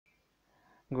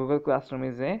Google Classroom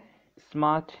is a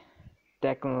smart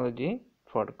technology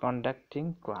for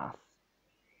conducting class.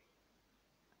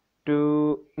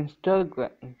 To install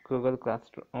Google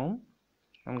Classroom,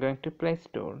 I'm going to Play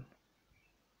Store.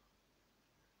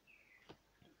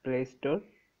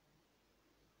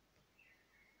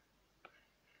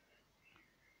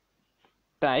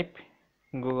 Type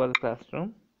Google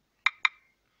Classroom.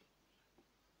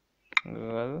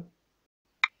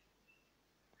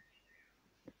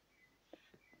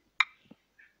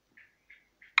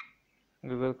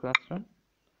 Google Classroom.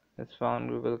 Let's found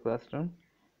Google Classroom.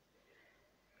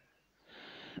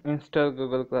 Install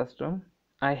Google Classroom.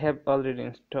 I have already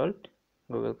installed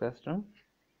Google Classroom.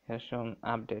 Here shown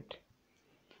update.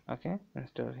 Okay,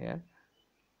 install here.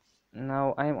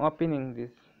 Now I am opening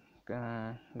this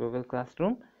Google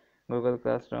Classroom.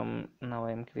 Now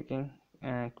I am clicking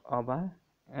over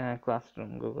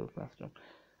Classroom, Google Classroom.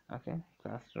 Okay,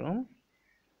 Classroom,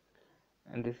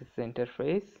 and this is the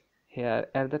interface. Here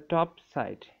at the top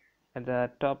side, at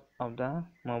the top of the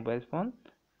mobile phone,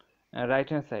 right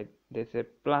hand side, there's a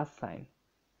plus sign.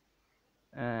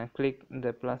 Click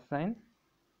the plus sign,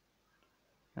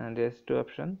 and there's two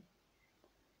options.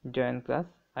 Join class.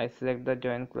 I select the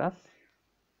join class,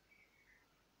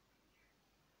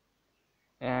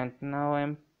 and now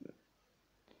I'm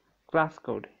class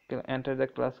code. Enter the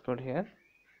class code here.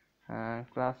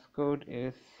 Class code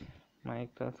is my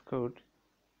class code.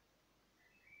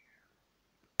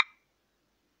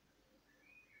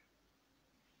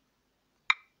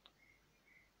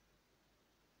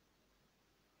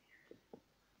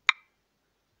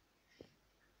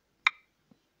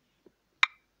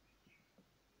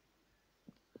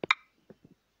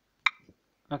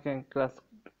 Okay, class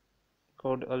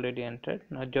code already entered.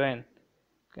 Now join.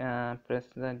 Press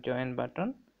the join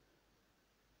button.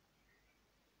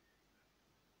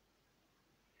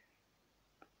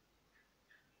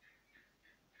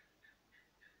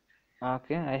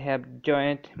 Okay, I have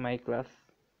joined my class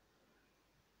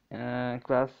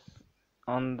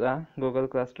on the Google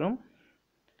Classroom,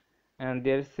 and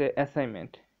there is a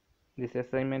assignment. This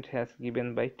assignment has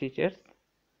given by teachers.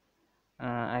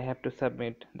 I have to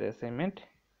submit the assignment.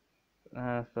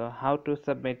 So how to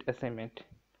submit assignment?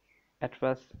 At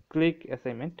first, click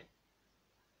assignment.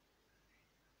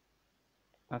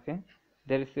 Okay,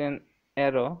 there is an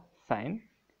arrow sign.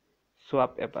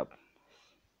 Swap above.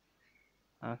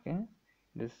 Okay,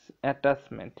 this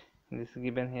attachment. This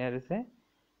given here is a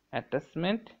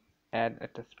attachment. Add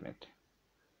attachment.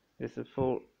 This is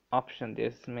for option.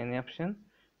 There's many options: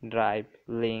 drive,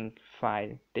 link,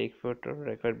 file, take photo,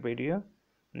 record video,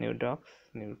 new docs,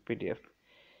 new PDF.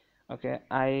 Okay,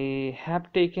 I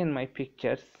have taken my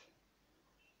pictures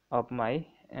of my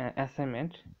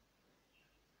assignment.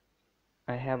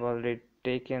 I have already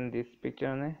taken this picture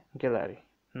on a gallery.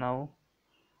 Now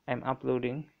I'm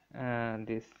uploading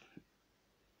this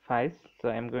files. So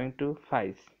I'm going to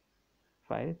files,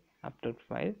 upload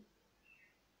file.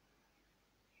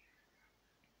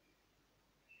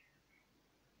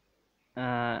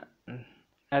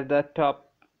 At the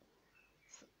top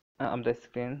of the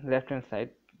screen, left hand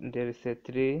side, there is a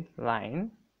three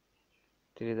line.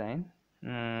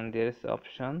 There is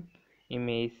option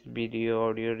image, video,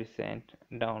 audio, recent,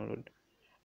 download.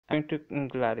 I'm going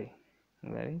to gallery.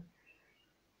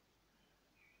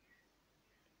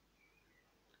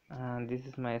 This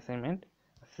is my assignment.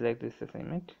 Select this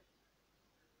assignment.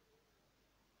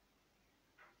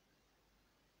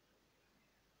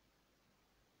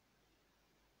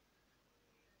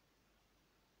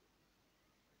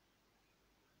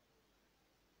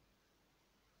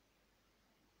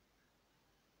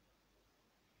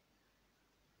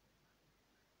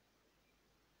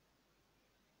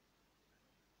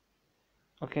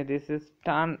 Okay, this is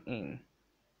turn in.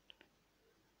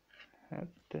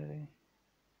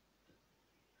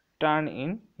 Turn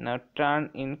in. Now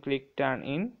turn in. Click turn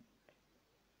in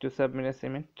to submit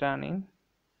assignment. Turn in.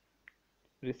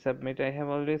 Resubmit. I have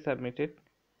already submitted.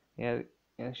 Here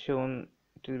shown,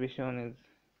 it will be shown as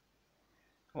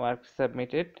work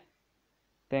submitted.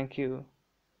 Thank you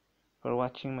for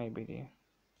watching my video.